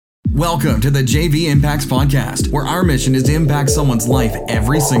Welcome to the JV Impacts Podcast, where our mission is to impact someone's life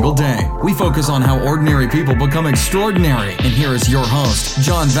every single day. We focus on how ordinary people become extraordinary. And here is your host,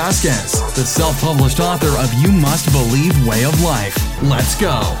 John Vasquez, the self-published author of You Must Believe Way of Life. Let's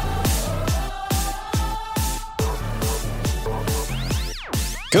go.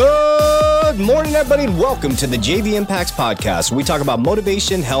 Good morning, everybody, and welcome to the JV Impacts Podcast, where we talk about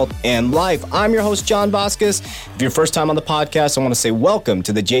motivation, health, and life. I'm your host, John Vasquez. If you're first time on the podcast, I want to say welcome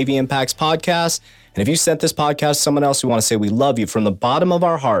to the JV Impacts Podcast. And if you sent this podcast to someone else, we want to say we love you from the bottom of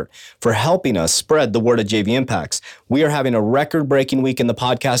our heart for helping us spread the word of JV Impacts. We are having a record-breaking week in the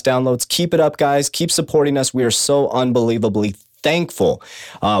podcast downloads. Keep it up, guys. Keep supporting us. We are so unbelievably thankful.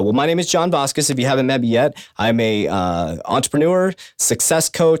 Well, my name is John Vasquez. If you haven't met me yet, I'm a entrepreneur, success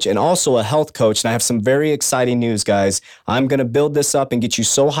coach, and also a health coach. And I have some very exciting news, guys. I'm going to build this up and get you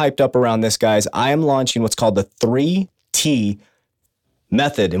so hyped up around this, guys. I am launching what's called the 3T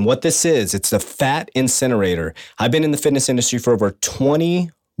method. And what this is, it's the fat incinerator. I've been in the fitness industry for over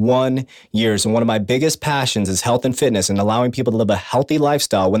 21 years. And one of my biggest passions is health and fitness and allowing people to live a healthy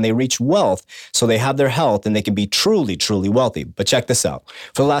lifestyle when they reach wealth so they have their health and they can be truly, truly wealthy. But check this out.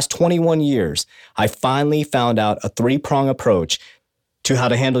 For the last 21 years, I finally found out a three-prong approach to how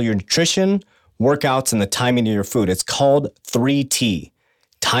to handle your nutrition, workouts, and the timing of your food. It's called 3T.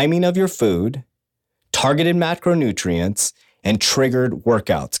 Timing of your food, targeted macronutrients, and triggered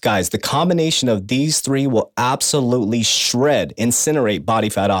workouts. Guys, the combination of these three will absolutely incinerate body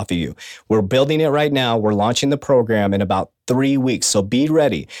fat off of you. We're building it right now. We're launching the program in about 3 weeks. So be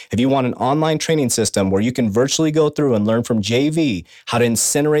ready. If you want an online training system where you can virtually go through and learn from JV how to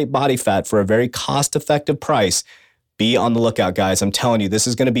incinerate body fat for a very cost-effective price, be on the lookout, guys. I'm telling you, this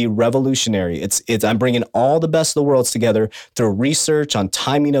is going to be revolutionary. I'm bringing all the best of the worlds together through research on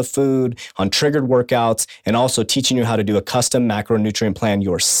timing of food, on triggered workouts, and also teaching you how to do a custom macronutrient plan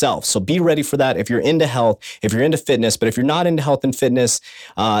yourself. So be ready for that if you're into health, if you're into fitness. But if you're not into health and fitness,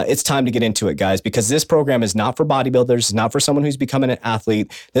 it's time to get into it, guys, because this program is not for bodybuilders. It's not for someone who's becoming an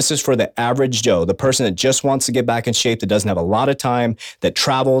athlete. This is for the average Joe, the person that just wants to get back in shape, that doesn't have a lot of time, that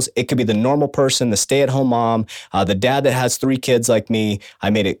travels. It could be the normal person, the stay-at-home mom, the dad that has 3 kids like me. I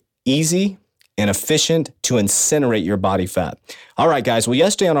made it easy and efficient to incinerate your body fat. All right, guys. Well,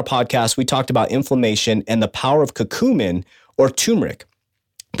 yesterday on our podcast, we talked about inflammation and the power of curcumin or turmeric.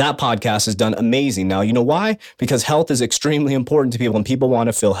 That podcast has done amazing. Now, you know why? Because health is extremely important to people and people want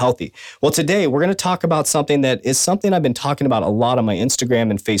to feel healthy. Well, today we're going to talk about something that is something I've been talking about a lot on my Instagram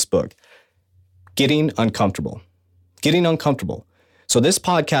and Facebook. Getting uncomfortable. Getting uncomfortable. So this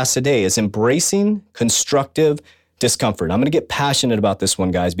podcast today is embracing constructive discomfort. I'm going to get passionate about this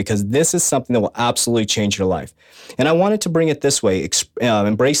one, guys, because this is something that will absolutely change your life. And I wanted to bring it this way,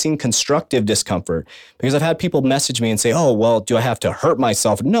 embracing constructive discomfort, because I've had people message me and say, oh, well, do I have to hurt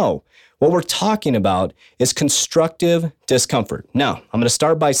myself? No. What we're talking about is constructive discomfort. Now, I'm going to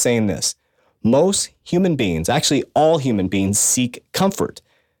start by saying this. Most human beings, actually all human beings, seek comfort.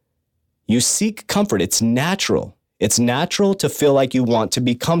 You seek comfort. It's natural. It's natural to feel like you want to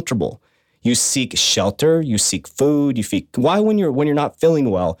be comfortable. You seek shelter, you seek food, when you're not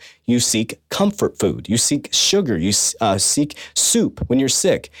feeling well, you seek comfort food, you seek sugar, you seek soup when you're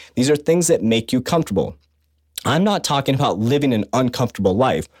sick. These are things that make you comfortable. I'm not talking about living an uncomfortable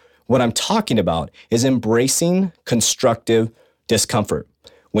life. What I'm talking about is embracing constructive discomfort.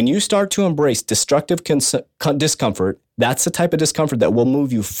 When you start to embrace destructive discomfort, that's the type of discomfort that will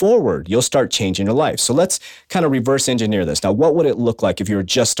move you forward. You'll start changing your life. So let's kind of reverse engineer this. Now, what would it look like if you were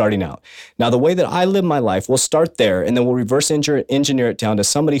just starting out? Now, the way that I live my life, we'll start there, and then we'll reverse engineer it down to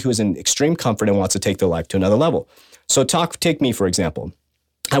somebody who is in extreme comfort and wants to take their life to another level. So take me, for example.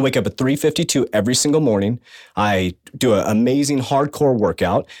 I wake up at 3:52 every single morning. I do an amazing hardcore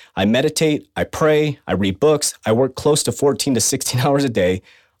workout. I meditate, I pray, I read books. I work close to 14 to 16 hours a day.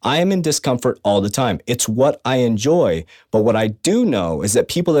 I am in discomfort all the time. It's what I enjoy. But what I do know is that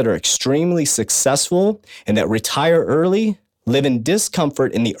people that are extremely successful and that retire early live in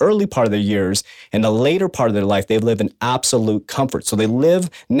discomfort in the early part of their years. In the later part of their life, they live in absolute comfort. So they live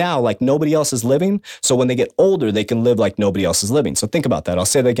now like nobody else is living. So when they get older, they can live like nobody else is living. So think about that. I'll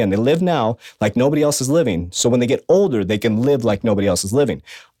say that again. They live now like nobody else is living. So when they get older, they can live like nobody else is living.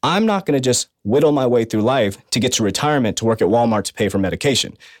 I'm not going to just whittle my way through life to get to retirement to work at Walmart to pay for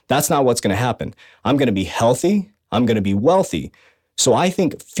medication. That's not what's going to happen. I'm going to be healthy. I'm going to be wealthy. So I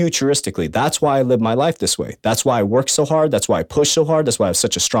think futuristically, that's why I live my life this way. That's why I work so hard. That's why I push so hard. That's why I have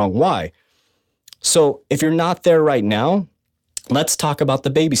such a strong why. So if you're not there right now, let's talk about the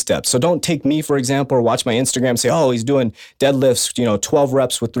baby steps. So don't take me, for example, or watch my Instagram and say, oh, he's doing deadlifts, 12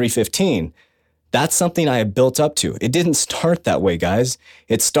 reps with 315. That's something I have built up to. It didn't start that way, guys.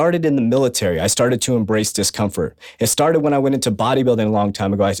 It started in the military. I started to embrace discomfort. It started when I went into bodybuilding a long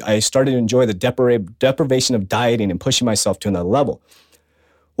time ago. I started to enjoy the deprivation of dieting and pushing myself to another level.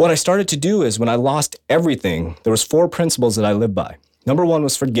 What I started to do is when I lost everything, there was 4 principles that I lived by. Number 1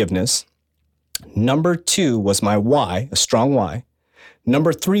 was forgiveness. Number 2 was my why, a strong why.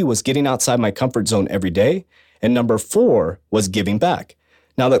 Number 3 was getting outside my comfort zone every day. And number 4 was giving back.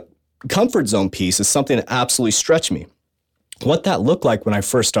 Now, the comfort zone piece is something that absolutely stretched me. What that looked like when I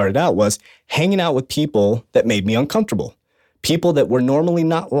first started out was hanging out with people that made me uncomfortable. People that were normally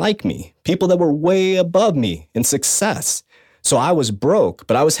not like me. People that were way above me in success. So I was broke,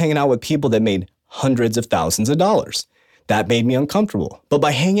 but I was hanging out with people that made hundreds of thousands of dollars. That made me uncomfortable. But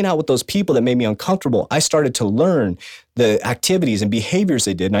by hanging out with those people that made me uncomfortable, I started to learn the activities and behaviors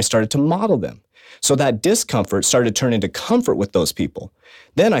they did, and I started to model them. So that discomfort started to turn into comfort with those people.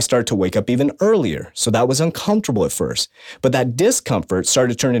 Then I started to wake up even earlier. So that was uncomfortable at first. But that discomfort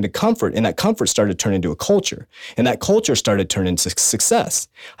started to turn into comfort, and that comfort started to turn into a culture. And that culture started to turn into success.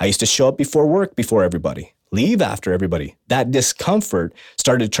 I used to show up before work before everybody, leave after everybody. That discomfort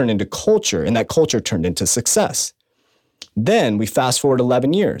started to turn into culture, and that culture turned into success. Then we fast forward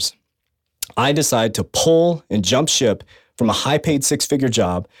 11 years. I decided to pull and jump ship from a high-paid 6-figure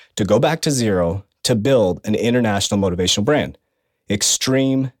job to go back to zero to build an international motivational brand.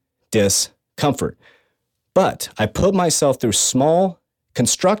 Extreme discomfort. But I put myself through small,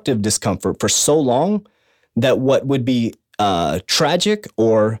 constructive discomfort for so long that what would be tragic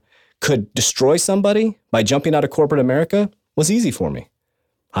or could destroy somebody by jumping out of corporate America was easy for me.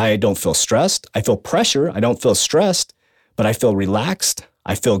 I don't feel stressed. I feel pressure. I don't feel stressed, but I feel relaxed.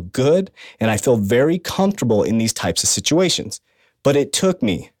 I feel good, and I feel very comfortable in these types of situations. But it took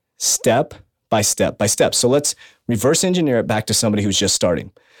me step by step by step. So let's reverse engineer it back to somebody who's just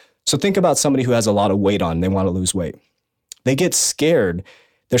starting. So think about somebody who has a lot of weight on, and they want to lose weight. They get scared.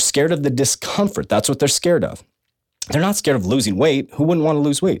 They're scared of the discomfort. That's what they're scared of. They're not scared of losing weight. Who wouldn't want to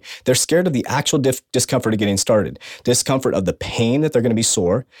lose weight? They're scared of the actual discomfort of getting started, discomfort of the pain that they're going to be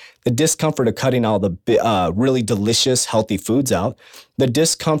sore, the discomfort of cutting all the really delicious, healthy foods out, the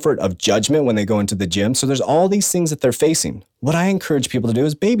discomfort of judgment when they go into the gym. So there's all these things that they're facing. What I encourage people to do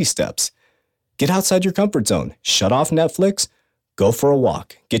is baby steps. Get outside your comfort zone. Shut off Netflix. Go for a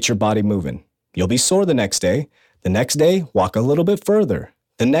walk. Get your body moving. You'll be sore the next day. The next day, walk a little bit further.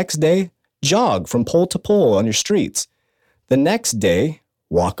 The next day, jog from pole to pole on your streets. The next day,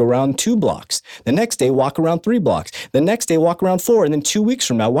 walk around 2 blocks. The next day, walk around 3 blocks. The next day, walk around 4. And then 2 weeks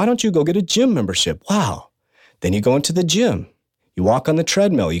from now, why don't you go get a gym membership? Wow. Then you go into the gym. You walk on the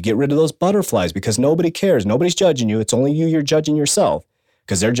treadmill. You get rid of those butterflies because nobody cares. Nobody's judging you. It's only you. You're judging yourself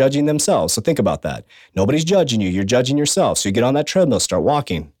because they're judging themselves. So think about that. Nobody's judging you. You're judging yourself. So you get on that treadmill, start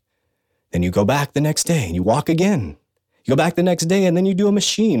walking. Then you go back the next day and you walk again. You go back the next day and then you do a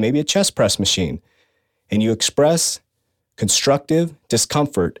machine, maybe a chest press machine, and you express constructive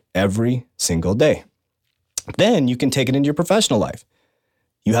discomfort every single day. Then you can take it into your professional life.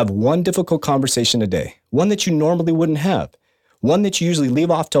 You have one difficult conversation a day, one that you normally wouldn't have, one that you usually leave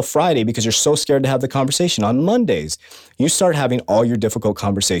off till Friday because you're so scared to have the conversation. On Mondays, you start having all your difficult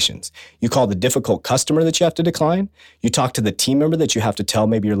conversations. You call the difficult customer that you have to decline. You talk to the team member that you have to tell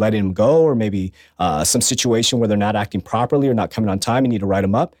maybe you're letting them go or maybe some situation where they're not acting properly or not coming on time. You need to write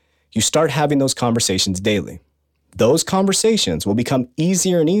them up. You start having those conversations daily. Those conversations will become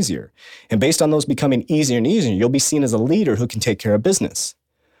easier and easier. And based on those becoming easier and easier, you'll be seen as a leader who can take care of business.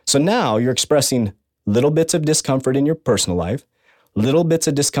 So now you're expressing little bits of discomfort in your personal life, little bits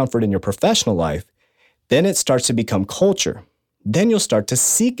of discomfort in your professional life. Then it starts to become culture. Then you'll start to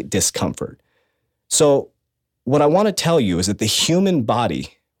seek discomfort. So what I want to tell you is that the human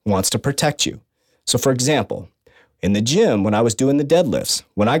body wants to protect you. So for example, in the gym, when I was doing the deadlifts,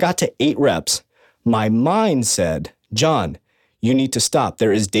 when I got to 8 reps, my mind said, John, you need to stop.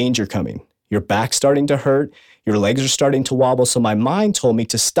 There is danger coming. Your back's starting to hurt. Your legs are starting to wobble. So my mind told me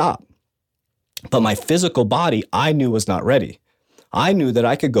to stop. But my physical body, I knew was not ready. I knew that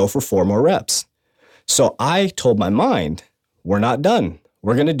I could go for 4 more reps. So I told my mind, we're not done.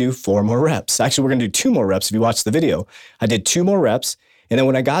 We're going to do 4 more reps. Actually, we're going to do 2 more reps. If you watch the video, I did 2 more reps. And then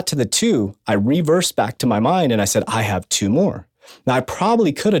when I got to the 2, I reversed back to my mind and I said, I have 2 more. Now I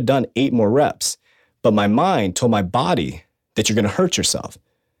probably could have done 8 more reps, but my mind told my body that you're going to hurt yourself.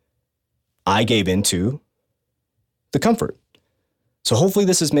 I gave into the comfort. So hopefully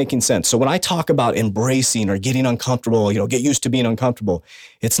this is making sense. So when I talk about embracing or getting uncomfortable, get used to being uncomfortable,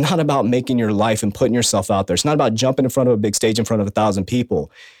 it's not about making your life and putting yourself out there. It's not about jumping in front of a big stage in front of 1,000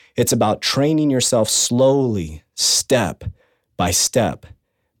 people. It's about training yourself slowly, step by step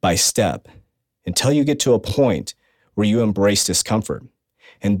by step, until you get to a point where you embrace discomfort.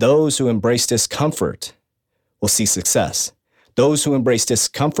 And those who embrace discomfort will see success. Those who embrace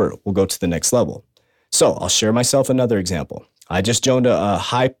discomfort will go to the next level. So I'll share myself another example. I just joined a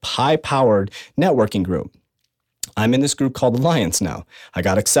high-powered networking group. I'm in this group called Alliance now. I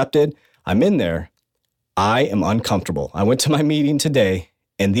got accepted. I'm in there. I am uncomfortable. I went to my meeting today,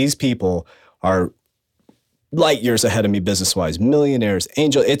 and these people are light years ahead of me business-wise, millionaires,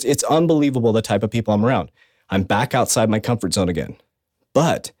 angel. It's unbelievable the type of people I'm around. I'm back outside my comfort zone again.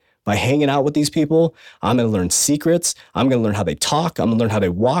 But by hanging out with these people, I'm going to learn secrets. I'm going to learn how they talk. I'm going to learn how they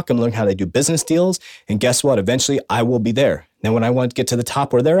walk. I'm going to learn how they do business deals. And guess what? Eventually, I will be there. Then when I want to get to the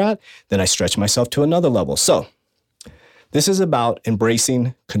top where they're at, then I stretch myself to another level. So this is about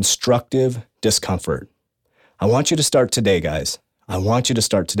embracing constructive discomfort. I want you to start today, guys. I want you to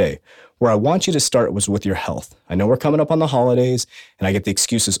start today. Where I want you to start was with your health. I know we're coming up on the holidays, and I get the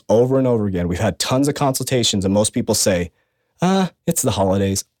excuses over and over again. We've had tons of consultations, and most people say, it's the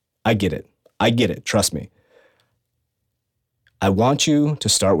holidays. I get it. I get it. Trust me. I want you to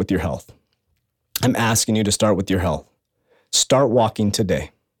start with your health. I'm asking you to start with your health. Start walking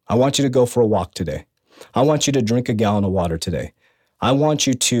today. I want you to go for a walk today. I want you to drink a gallon of water today. I want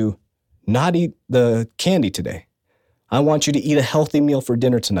you to not eat the candy today. I want you to eat a healthy meal for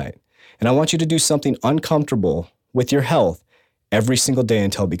dinner tonight. And I want you to do something uncomfortable with your health every single day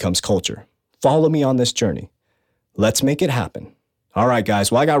until it becomes culture. Follow me on this journey. Let's make it happen. All right,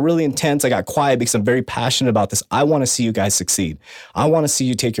 guys. Well, I got really intense. I got quiet because I'm very passionate about this. I want to see you guys succeed. I want to see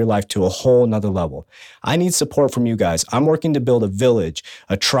you take your life to a whole nother level. I need support from you guys. I'm working to build a village,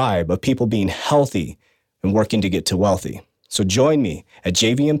 a tribe of people being healthy and working to get to wealthy. So join me at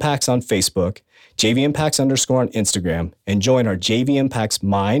JV Impacts on Facebook, JV Impacts _ on Instagram, and join our JV Impacts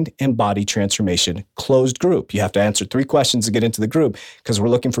Mind and Body Transformation closed group. You have to answer 3 questions to get into the group because we're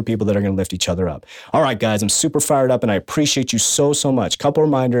looking for people that are going to lift each other up. All right, guys, I'm super fired up and I appreciate you so much. Couple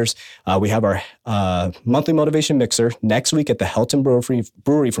reminders. We have our monthly motivation mixer next week at the Helton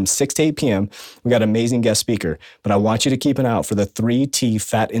Brewery from 6 to 8 p.m. We got an amazing guest speaker, but I want you to keep an eye out for the 3T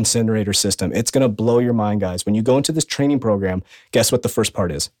Fat Incinerator System. It's going to blow your mind, guys. When you go into this training program, guess what the first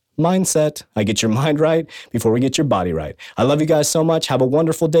part is? Mindset. I get your mind right before we get your body right. I love you guys so much. Have a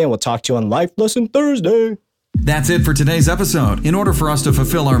wonderful day, and we'll talk to you on Life Lesson Thursday. That's it for today's episode. In order for us to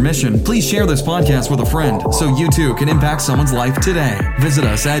fulfill our mission, please share this podcast with a friend so you too can impact someone's life today. Visit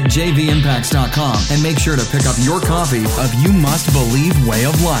us at jvimpacts.com and make sure to pick up your copy of You Must Believe Way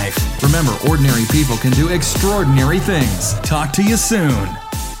of Life. Remember, ordinary people can do extraordinary things. Talk to you soon.